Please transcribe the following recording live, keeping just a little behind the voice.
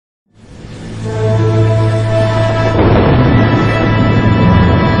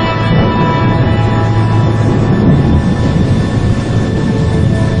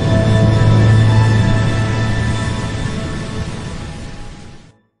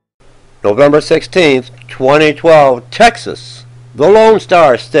November 16th, 2012, Texas, the Lone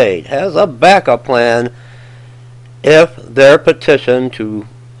Star State, has a backup plan if their petition to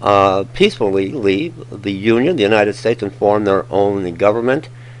peacefully leave the Union, the United States, and form their own government,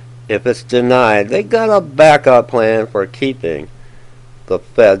 if it's denied, they got a backup plan for keeping the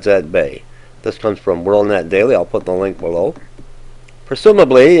feds at bay. This comes from WorldNet Daily. I'll put the link below.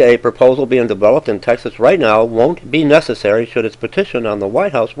 Presumably, a proposal being developed in Texas right now won't be necessary should its petition on the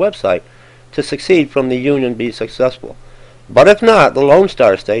White House website to secede from the Union be successful. But if not, the Lone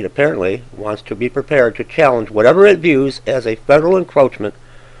Star State apparently wants to be prepared to challenge whatever it views as a federal encroachment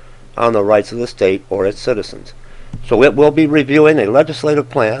on the rights of the state or its citizens. So it will be reviewing a legislative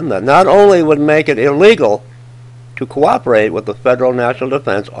plan that not only would make it illegal to cooperate with the Federal National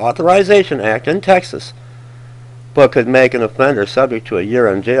Defense Authorization Act in Texas, but could make an offender subject to a year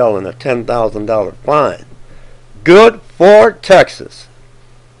in jail and a $10,000 fine. Good for Texas.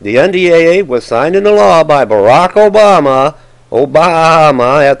 The NDAA was signed into law by Barack Obama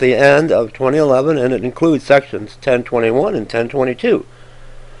at the end of 2011, and it includes sections 1021 and 1022,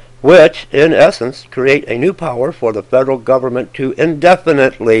 which, in essence, create a new power for the federal government to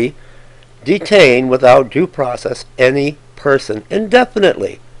indefinitely detain without due process any person.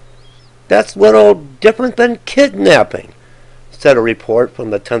 Indefinitely. That's a little different than kidnapping, said a report from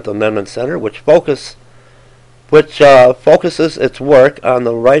the 10th Amendment Center, which focuses its work on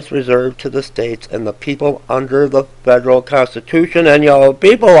the rights reserved to the states and the people under the federal Constitution. And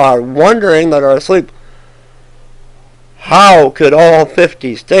people are wondering that are asleep, how could all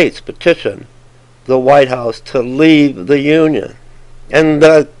 50 states petition the White House to leave the Union and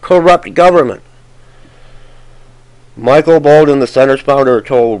the corrupt government? Michael Bolden, the Center's founder,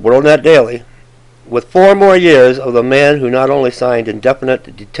 told WorldNet Daily, with 4 more years of the man who not only signed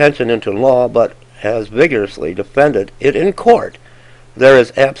indefinite detention into law, but has vigorously defended it in court, there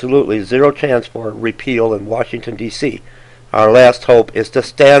is absolutely zero chance for repeal in Washington, D.C. Our last hope is to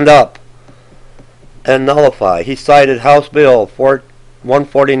stand up and nullify. He cited House Bill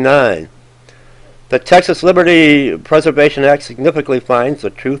 149. The Texas Liberty Preservation Act significantly finds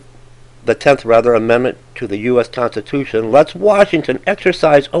the 10th Amendment to the U.S. Constitution lets Washington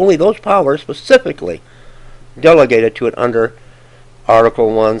exercise only those powers specifically delegated to it under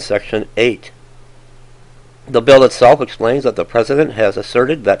Article 1, Section 8. The bill itself explains that the President has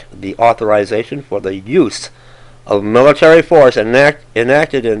asserted that the authorization for the use of military force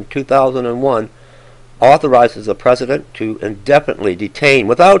enacted in 2001 authorizes the President to indefinitely detain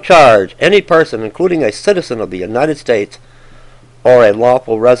without charge any person, including a citizen of the United States or a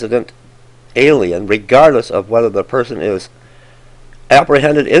lawful resident alien, regardless of whether the person is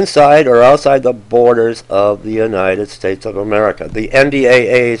apprehended inside or outside the borders of the United States of America. The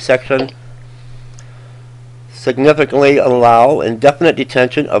NDAA section significantly allow indefinite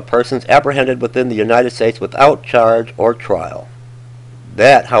detention of persons apprehended within the United States without charge or trial.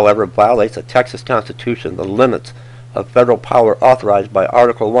 That, however, violates the Texas Constitution, the limits of federal power authorized by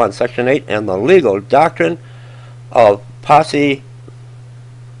Article 1, Section 8, and the legal doctrine of posse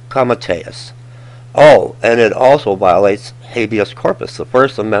comitatus. Oh, and it also violates habeas corpus, the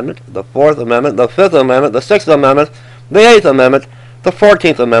First Amendment, the Fourth Amendment, the Fifth Amendment, the Sixth Amendment, the Eighth Amendment, the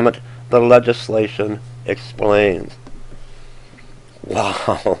 14th Amendment, the legislation explains.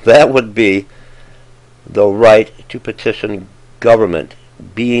 Wow, that would be the right to petition government,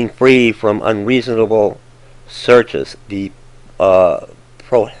 being free from unreasonable searches, the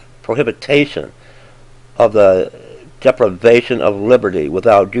prohibition of the deprivation of liberty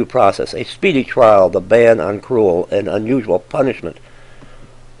without due process, a speedy trial, the ban on cruel and unusual punishment,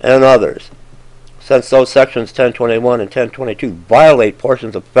 and others. Since those sections 1021 and 1022 violate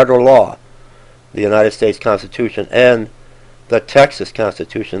portions of federal law, the United States Constitution, and the Texas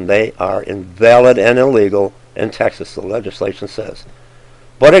Constitution, they are invalid and illegal in Texas, the legislation says.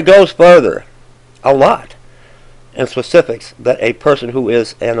 But it goes further, a lot, in specifics that a person who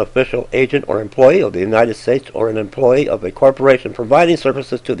is an official agent or employee of the United States or an employee of a corporation providing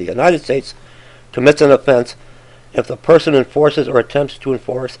services to the United States commits an offense if the person enforces or attempts to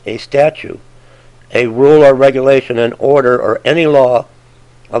enforce a statute, a rule or regulation, an order, or any law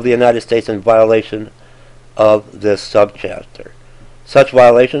of the United States in violation of this subchapter. Such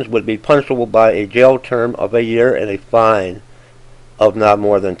violations would be punishable by a jail term of a year and a fine of not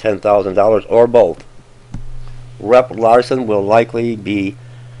more than $10,000 or both. Rep. Larson will likely be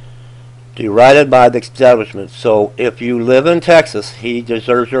derided by the establishment, so if you live in Texas, he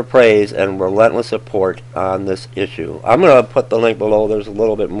deserves your praise and relentless support on this issue. I'm going to put the link below. There's a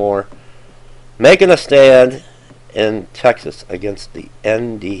little bit more. Making a stand in Texas against the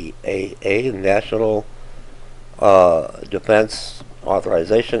NDAA, National Defense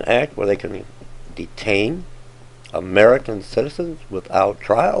Authorization Act, where they can detain American citizens without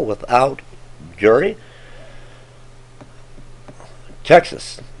trial, without jury.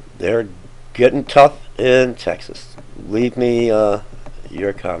 Texas, they're getting tough in Texas. Leave me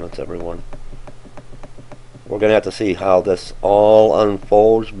your comments, everyone. We're going to have to see how this all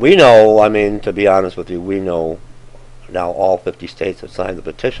unfolds. We know, I mean, to be honest with you, we know now all 50 states have signed the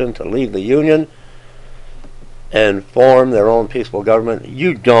petition to leave the Union and form their own peaceful government.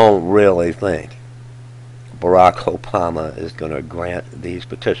 You don't really think Barack Obama is going to grant these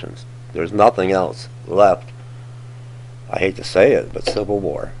petitions. There's nothing else left. I hate to say it, but civil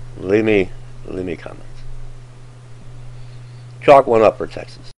war. Leave me comments. Chalk one up for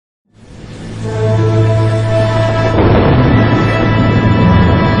Texas.